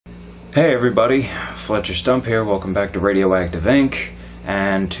Hey everybody, Fletcher Stump here, welcome back to Radioactive Inc.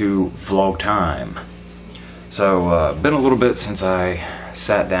 and to Vlog Time. So, been a little bit since I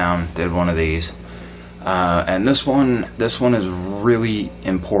sat down, did one of these, and this one is really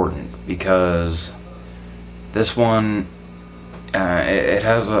important because this one, it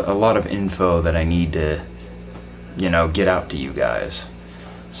has a lot of info that I need to, get out to you guys.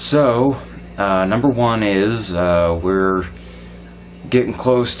 So, number one is, we're getting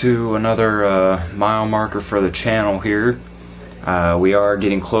close to another mile marker for the channel here. We are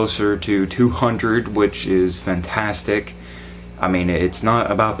getting closer to 200, which is fantastic. I mean, it's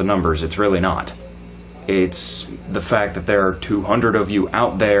not about the numbers, it's really not. It's the fact that there are 200 of you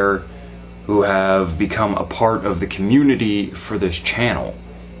out there who have become a part of the community for this channel.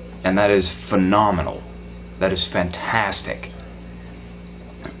 And that is phenomenal. That is fantastic.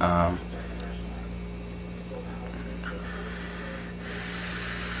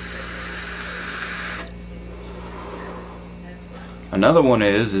 Another one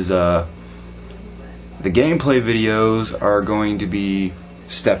is the gameplay videos are going to be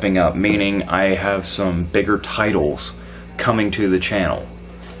stepping up, meaning I have some bigger titles coming to the channel,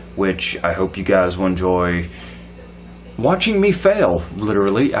 which I hope you guys will enjoy watching me fail,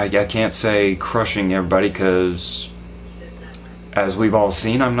 literally. I can't say crushing everybody because, as we've all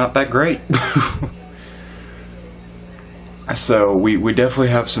seen, I'm not that great. So we definitely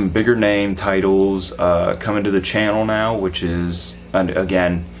have some bigger name titles coming to the channel now, which is,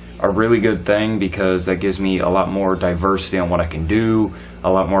 again, a really good thing because that gives me a lot more diversity on what I can do, a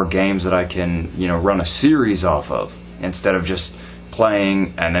lot more games that I can, run a series off of, instead of just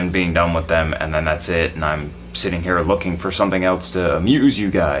playing and then being done with them and then that's it, and I'm sitting here looking for something else to amuse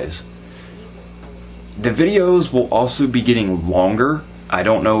you guys. The videos will also be getting longer. I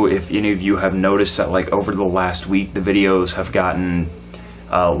don't know if any of you have noticed that, like, over the last week the videos have gotten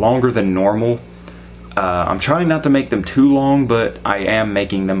longer than normal. I'm trying not to make them too long, but I am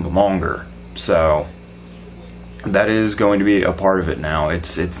making them longer, so that is going to be a part of it now.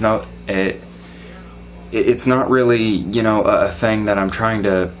 It's not really, a thing that I'm trying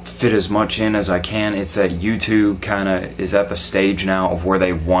to fit as much in as I can. It's that YouTube kind of is at the stage now of where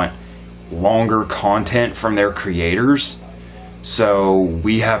they want longer content from their creators. So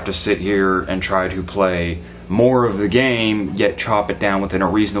we have to sit here and try to play more of the game, yet chop it down within a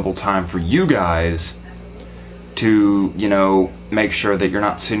reasonable time for you guys to, make sure that you're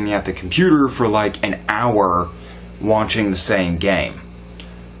not sitting at the computer for like an hour watching the same game.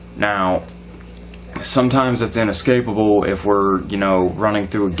 Now, sometimes it's inescapable if we're, running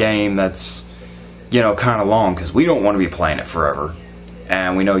through a game that's, kind of long, because we don't want to be playing it forever.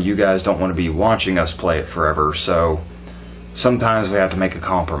 And we know you guys don't want to be watching us play it forever, so sometimes we have to make a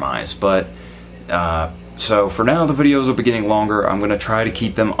compromise. But so for now the videos will be getting longer. I'm going to try to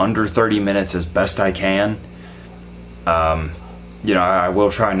keep them under 30 minutes as best I can. I will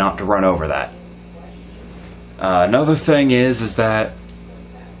try not to run over that. Another thing is that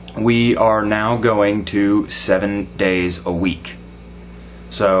we are now going to 7 days a week.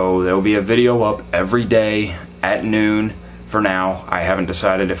 So there will be a video up every day at noon. For now, I haven't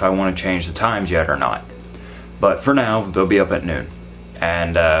decided if I want to change the times yet or not. But for now, they'll be up at noon.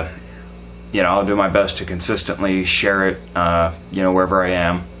 And, I'll do my best to consistently share it, wherever I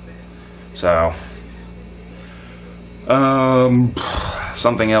am. So,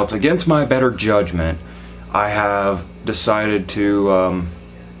 something else. Against my better judgment, I have decided to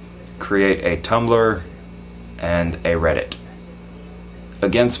create a Tumblr and a Reddit.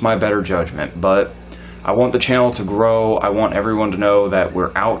 Against my better judgment. But I want the channel to grow. I want everyone to know that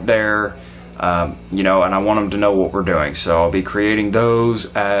we're out there. And I want them to know what we're doing. So I'll be creating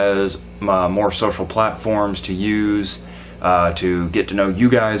those as more social platforms to use to get to know you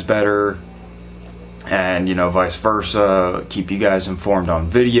guys better, and vice versa, keep you guys informed on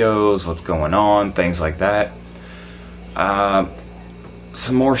videos, what's going on, things like that.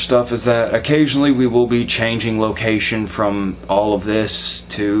 Some more stuff is that occasionally we will be changing location from all of this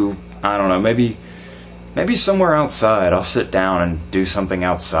to, I don't know, maybe somewhere outside. I'll sit down and do something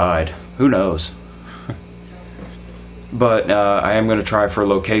outside. Who knows? But I am going to try for a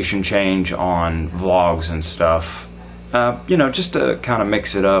location change on vlogs and stuff. Just to kind of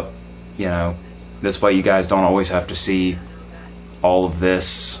mix it up. This way you guys don't always have to see all of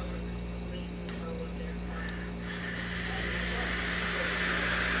this.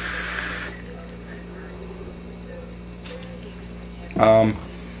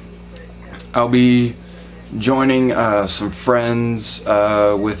 I'll be joining some friends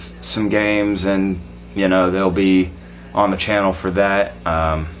with some games, and they'll be on the channel for that.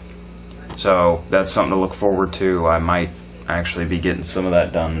 So that's something to look forward to. I actually be getting some of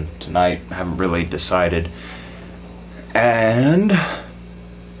that done tonight. I haven't really decided. And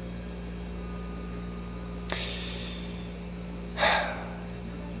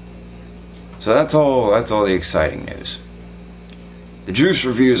so that's all the exciting news. The juice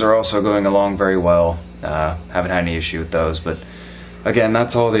reviews are also going along very well. Haven't had any issue with those, but again,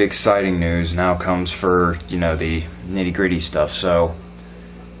 that's all the exciting news. Now comes for, you know, the nitty-gritty stuff. So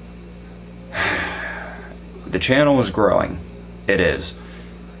the channel is growing. It is.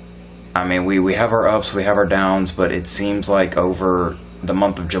 I mean, we have our ups, we have our downs, but it seems like over the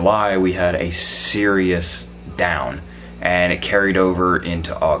month of July we had a serious down, and it carried over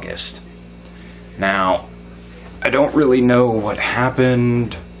into August. Now, I don't really know what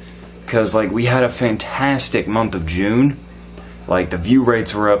happened, because like we had a fantastic month of June. Like the view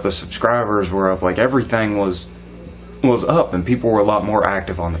rates were up, the subscribers were up, like everything was up, and people were a lot more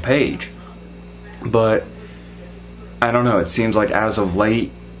active on the page. But I don't know, it seems like as of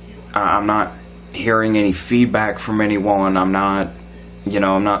late I'm not hearing any feedback from anyone. I'm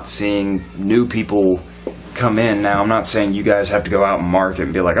not seeing new people come in. Now, I'm not saying you guys have to go out and market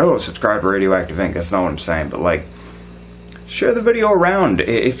and be like, oh, subscribe to Radioactive Inc. That's not what I'm saying. But, like, share the video around.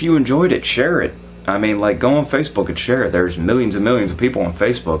 If you enjoyed it, share it. I mean, like, go on Facebook and share it. There's millions and millions of people on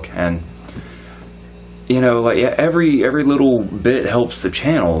Facebook. And, you know, like, every little bit helps the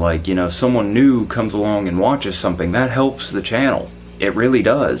channel. Like, you know, someone new comes along and watches something, that helps the channel. It really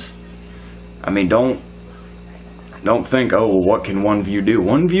does. I mean, don't think, oh, well, what can one view do?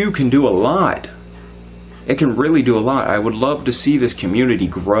 One view can do a lot. It can really do a lot. I would love to see this community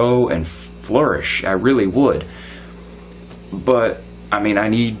grow and flourish. I really would. But, I mean, I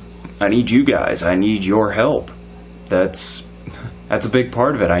need you guys. I need your help. That's a big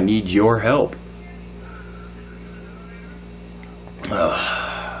part of it. I need your help.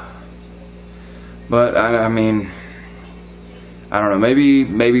 But, I mean, I don't know,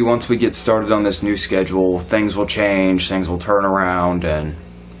 maybe once we get started on this new schedule, things will change, things will turn around, and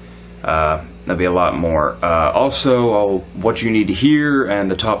there'll be a lot more. Also, what you need to hear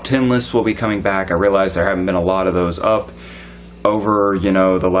and the top 10 lists will be coming back. I realize there haven't been a lot of those up over, you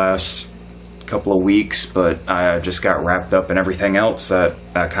know, the last couple of weeks, but I just got wrapped up in everything else that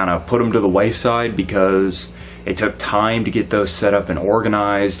kind of put them to the wayside, because it took time to get those set up and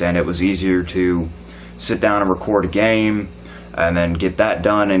organized, and it was easier to sit down and record a game and then get that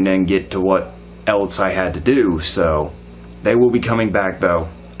done and then get to what else I had to do. So they will be coming back, though.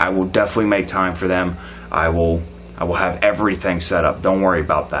 I will definitely make time for them. I will have everything set up. Don't worry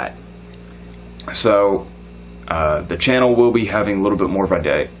about that. So the channel will be having a little bit more of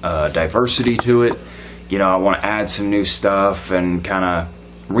a diversity to it. You know, I want to add some new stuff and kind of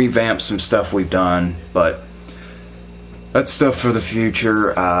revamp some stuff we've done, but that's stuff for the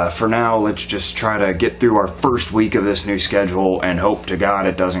future. For now, let's just try to get through our first week of this new schedule and hope to God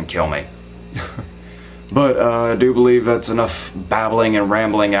it doesn't kill me. But I do believe that's enough babbling and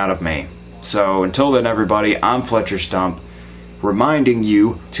rambling out of me. So until then, everybody, I'm Fletcher Stump, reminding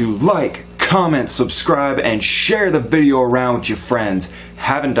you to like, comment, subscribe, and share the video around with your friends.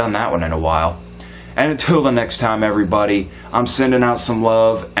 Haven't done that one in a while. And until the next time, everybody, I'm sending out some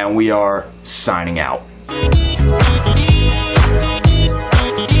love, and we are signing out.